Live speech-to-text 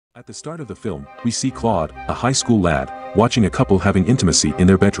At the start of the film, we see Claude, a high school lad, watching a couple having intimacy in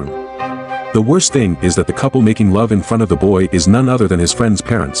their bedroom. The worst thing is that the couple making love in front of the boy is none other than his friend's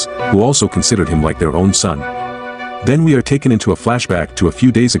parents, who also considered him like their own son. Then we are taken into a flashback to a few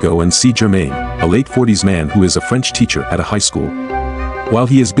days ago and see Germain, a late 40s man who is a French teacher at a high school. While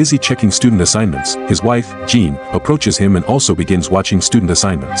he is busy checking student assignments, his wife, Jean, approaches him and also begins watching student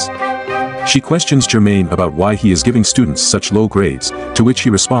assignments. She questions Germain about why he is giving students such low grades, to which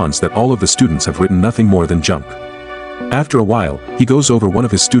he responds that all of the students have written nothing more than junk. After a while, he goes over one of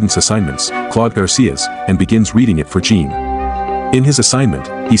his students' assignments, Claude Garcia's, and begins reading it for Jean. In his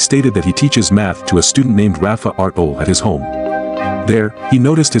assignment, he stated that he teaches math to a student named Rafa Artol at his home. There, he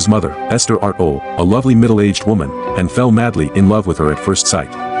noticed his mother, Esther Artol, a lovely middle-aged woman, and fell madly in love with her at first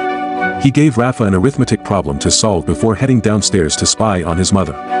sight. He gave Rafa an arithmetic problem to solve before heading downstairs to spy on his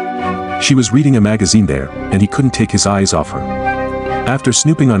mother. She was reading a magazine there, and he couldn't take his eyes off her. After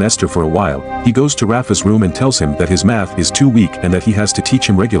snooping on Esther for a while, he goes to Rafa's room and tells him that his math is too weak and that he has to teach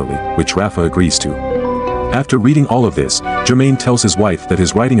him regularly, which Rafa agrees to. After reading all of this, Germain tells his wife that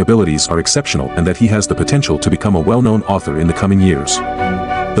his writing abilities are exceptional and that he has the potential to become a well-known author in the coming years.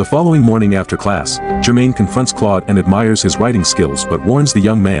 The following morning after class, Germain confronts Claude and admires his writing skills but warns the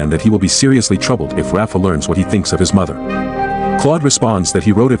young man that he will be seriously troubled if Rafa learns what he thinks of his mother. Claude responds that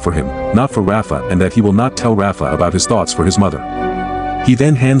he wrote it for him, not for Rafa, and that he will not tell Rafa about his thoughts for his mother. He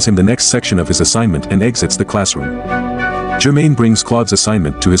then hands him the next section of his assignment and exits the classroom. Germain brings Claude's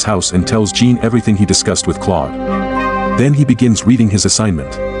assignment to his house and tells Jean everything he discussed with Claude. Then he begins reading his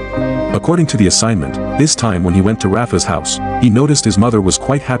assignment. According to the assignment, this time when he went to Rafa's house, he noticed his mother was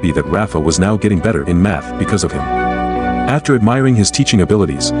quite happy that Rafa was now getting better in math because of him. After admiring his teaching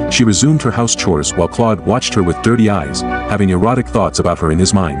abilities, she resumed her house chores while Claude watched her with dirty eyes, having erotic thoughts about her in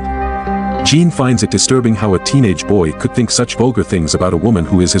his mind. Jean finds it disturbing how a teenage boy could think such vulgar things about a woman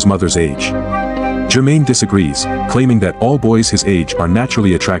who is his mother's age. Germain disagrees, claiming that all boys his age are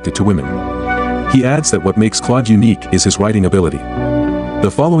naturally attracted to women. He adds that what makes Claude unique is his writing ability.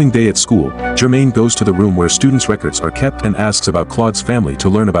 The following day at school, Germain goes to the room where students' records are kept and asks about Claude's family to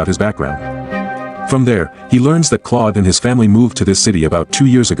learn about his background. From there, he learns that Claude and his family moved to this city about 2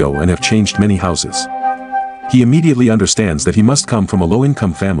 years ago and have changed many houses. He immediately understands that he must come from a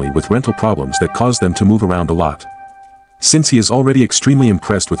low-income family with rental problems that caused them to move around a lot. Since he is already extremely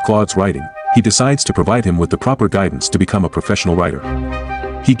impressed with Claude's writing, he decides to provide him with the proper guidance to become a professional writer.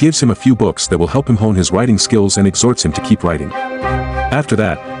 He gives him a few books that will help him hone his writing skills and exhorts him to keep writing. After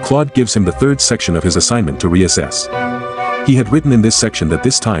that, Claude gives him the third section of his assignment to reassess. He had written in this section that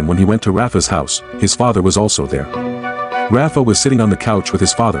this time when he went to Rafa's house, his father was also there. Rafa was sitting on the couch with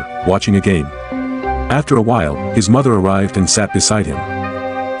his father, watching a game. After a while, his mother arrived and sat beside him.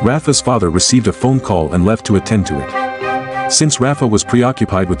 Rafa's father received a phone call and left to attend to it. Since Rafa was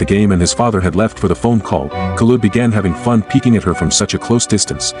preoccupied with the game and his father had left for the phone call, Claude began having fun peeking at her from such a close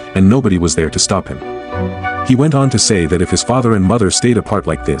distance, and nobody was there to stop him. He went on to say that if his father and mother stayed apart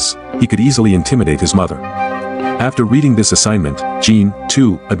like this, he could easily intimidate his mother. After reading this assignment, Jean,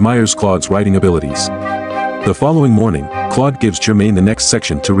 too, admires Claude's writing abilities. The following morning, Claude gives Germain the next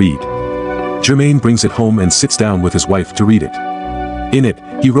section to read. Germain brings it home and sits down with his wife to read it. In it,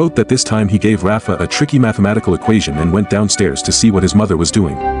 he wrote that this time he gave Rafa a tricky mathematical equation and went downstairs to see what his mother was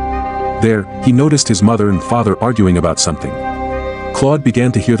doing. There, he noticed his mother and father arguing about something. Claude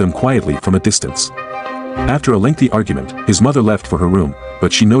began to hear them quietly from a distance. After a lengthy argument, his mother left for her room,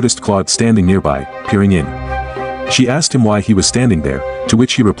 but she noticed Claude standing nearby, peering in. She asked him why he was standing there, to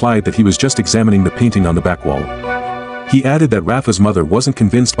which he replied that he was just examining the painting on the back wall. He added that Rafa's mother wasn't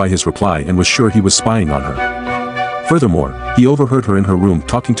convinced by his reply and was sure he was spying on her. Furthermore, he overheard her in her room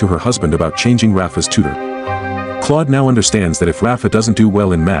talking to her husband about changing Rafa's tutor. Claude now understands that if Rafa doesn't do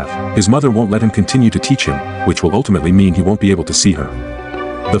well in math, his mother won't let him continue to teach him, which will ultimately mean he won't be able to see her.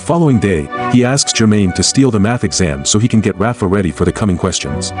 The following day, he asks Germain to steal the math exam so he can get Rafa ready for the coming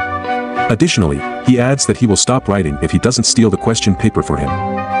questions. Additionally, he adds that he will stop writing if he doesn't steal the question paper for him.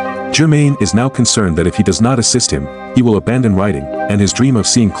 Germain is now concerned that if he does not assist him, he will abandon writing, and his dream of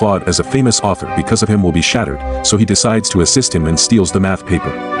seeing Claude as a famous author because of him will be shattered, so he decides to assist him and steals the math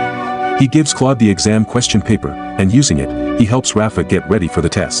paper. He gives Claude the exam question paper, and using it, he helps Rafa get ready for the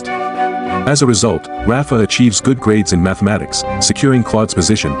test. As a result, Rafa achieves good grades in mathematics, securing Claude's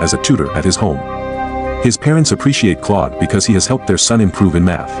position as a tutor at his home. His parents appreciate Claude because he has helped their son improve in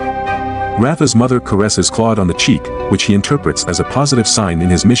math. Rafa's mother caresses Claude on the cheek, which he interprets as a positive sign in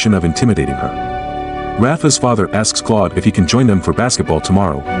his mission of intimidating her. Rafa's father asks Claude if he can join them for basketball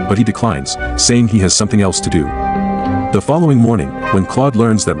tomorrow, but he declines, saying he has something else to do. The following morning, when Claude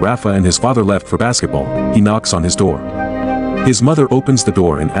learns that Rafa and his father left for basketball, he knocks on his door. His mother opens the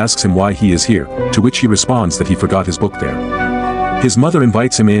door and asks him why he is here, to which he responds that he forgot his book there. His mother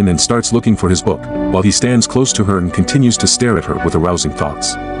invites him in and starts looking for his book, while he stands close to her and continues to stare at her with arousing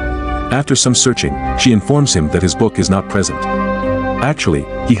thoughts. After some searching, she informs him that his book is not present. Actually,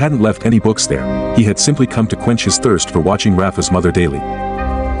 he hadn't left any books there, he had simply come to quench his thirst for watching Rafa's mother daily.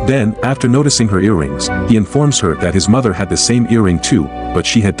 Then, after noticing her earrings, he informs her that his mother had the same earring too, but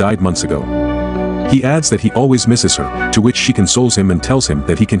she had died months ago. He adds that he always misses her, to which she consoles him and tells him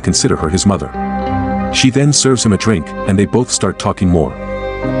that he can consider her his mother. She then serves him a drink, and they both start talking more.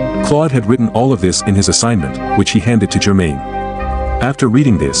 Claude had written all of this in his assignment, which he handed to Germaine. After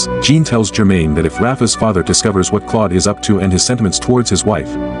reading this, Jean tells Germaine that if Rafa's father discovers what Claude is up to and his sentiments towards his wife,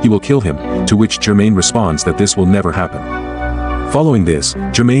 he will kill him, to which Germaine responds that this will never happen. Following this,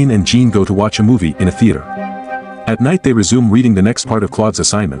 Germaine and Jean go to watch a movie in a theater. At night they resume reading the next part of Claude's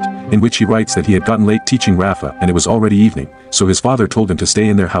assignment, in which he writes that he had gotten late teaching Rafa and it was already evening, so his father told him to stay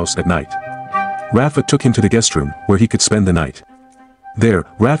in their house at night. Rafa took him to the guest room, where he could spend the night. There,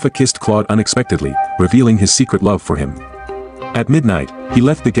 Rafa kissed Claude unexpectedly, revealing his secret love for him. At midnight, he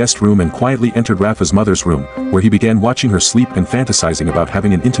left the guest room and quietly entered Rafa's mother's room, where he began watching her sleep and fantasizing about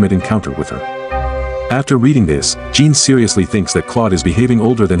having an intimate encounter with her. After reading this, Jean seriously thinks that Claude is behaving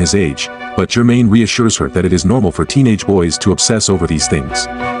older than his age, but Germaine reassures her that it is normal for teenage boys to obsess over these things.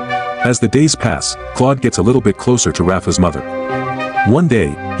 As the days pass, Claude gets a little bit closer to Rafa's mother. One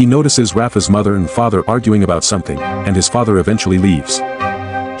day, he notices Rafa's mother and father arguing about something, and his father eventually leaves.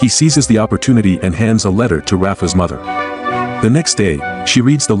 He seizes the opportunity and hands a letter to Rafa's mother. The next day, she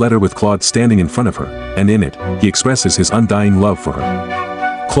reads the letter with Claude standing in front of her, and in it, he expresses his undying love for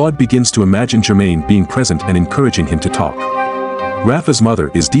her. Claude begins to imagine Germaine being present and encouraging him to talk. Rafa's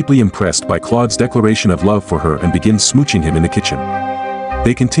mother is deeply impressed by Claude's declaration of love for her and begins smooching him in the kitchen.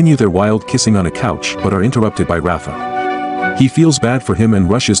 They continue their wild kissing on a couch but are interrupted by Rafa. He feels bad for him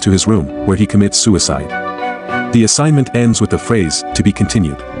and rushes to his room, where he commits suicide. The assignment ends with the phrase, "to be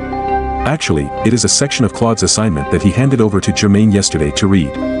continued." Actually, it is a section of Claude's assignment that he handed over to Germaine yesterday to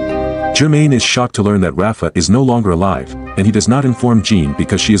read. Germaine is shocked to learn that Rafa is no longer alive, and he does not inform Jean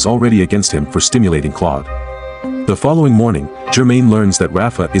because she is already against him for stimulating Claude. The following morning, Germaine learns that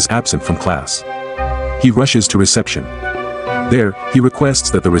Rafa is absent from class. He rushes to reception. There, he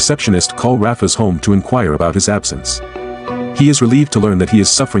requests that the receptionist call Rafa's home to inquire about his absence. He is relieved to learn that he is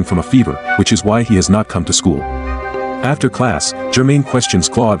suffering from a fever, which is why he has not come to school. After class, Germaine questions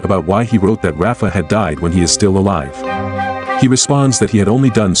Claude about why he wrote that Rafa had died when he is still alive. He responds that he had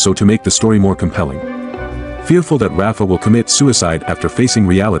only done so to make the story more compelling. Fearful that Rafa will commit suicide after facing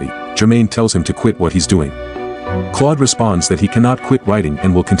reality, Germaine tells him to quit what he's doing. Claude responds that he cannot quit writing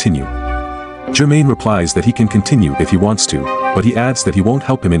and will continue. Germaine replies that he can continue if he wants to, but he adds that he won't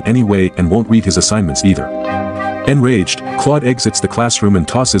help him in any way and won't read his assignments either. Enraged, Claude exits the classroom and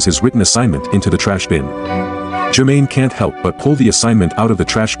tosses his written assignment into the trash bin. Germaine can't help but pull the assignment out of the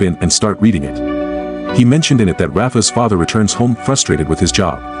trash bin and start reading it. He mentioned in it that Rafa's father returns home frustrated with his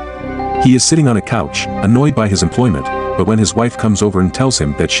job. He is sitting on a couch, annoyed by his employment, but when his wife comes over and tells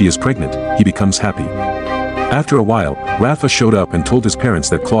him that she is pregnant, he becomes happy. After a while, Rafa showed up and told his parents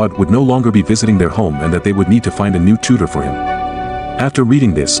that Claude would no longer be visiting their home and that they would need to find a new tutor for him. After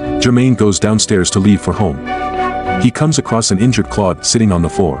reading this, Germaine goes downstairs to leave for home. He comes across an injured Claude sitting on the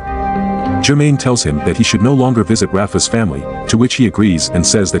floor. Germaine tells him that he should no longer visit Rafa's family, to which he agrees and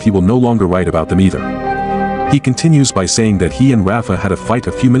says that he will no longer write about them either. He continues by saying that he and Rafa had a fight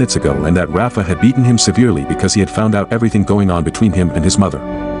a few minutes ago and that Rafa had beaten him severely because he had found out everything going on between him and his mother.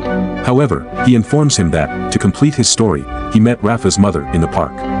 However, he informs him that, to complete his story, he met Rafa's mother in the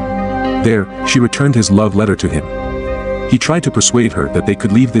park. There, she returned his love letter to him. He tried to persuade her that they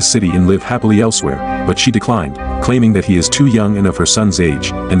could leave this city and live happily elsewhere, but she declined, claiming that he is too young and of her son's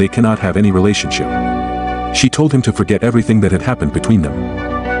age, and they cannot have any relationship. She told him to forget everything that had happened between them.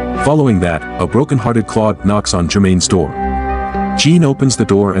 Following that, a broken-hearted Claude knocks on Germaine's door. Jean opens the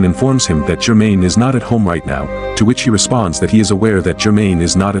door and informs him that Germaine is not at home right now, to which he responds that he is aware that Germaine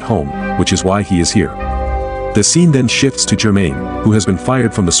is not at home, which is why he is here. The scene then shifts to Germaine, who has been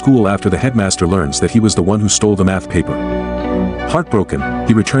fired from the school after the headmaster learns that he was the one who stole the math paper. Heartbroken,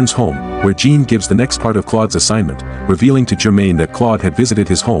 he returns home, where Jean gives the next part of Claude's assignment, revealing to Germaine that Claude had visited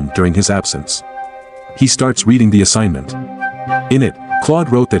his home during his absence. He starts reading the assignment. In it,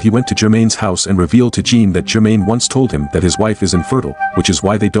 Claude wrote that he went to Germaine's house and revealed to Jean that Germaine once told him that his wife is infertile, which is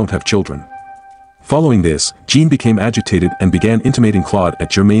why they don't have children. Following this, Jean became agitated and began intimating Claude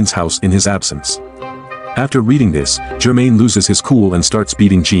at Germaine's house in his absence. After reading this, Germaine loses his cool and starts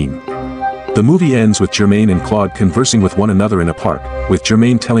beating Jean. The movie ends with Germaine and Claude conversing with one another in a park, with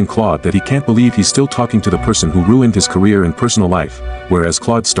Germaine telling Claude that he can't believe he's still talking to the person who ruined his career and personal life, whereas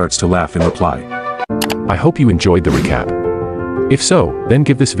Claude starts to laugh in reply. I hope you enjoyed the recap. If so, then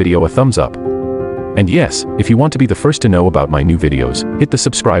give this video a thumbs up. And yes, if you want to be the first to know about my new videos, hit the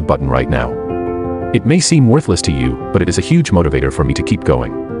subscribe button right now. It may seem worthless to you, but it is a huge motivator for me to keep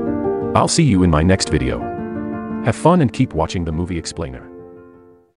going. I'll see you in my next video. Have fun and keep watching the Movie Explainer.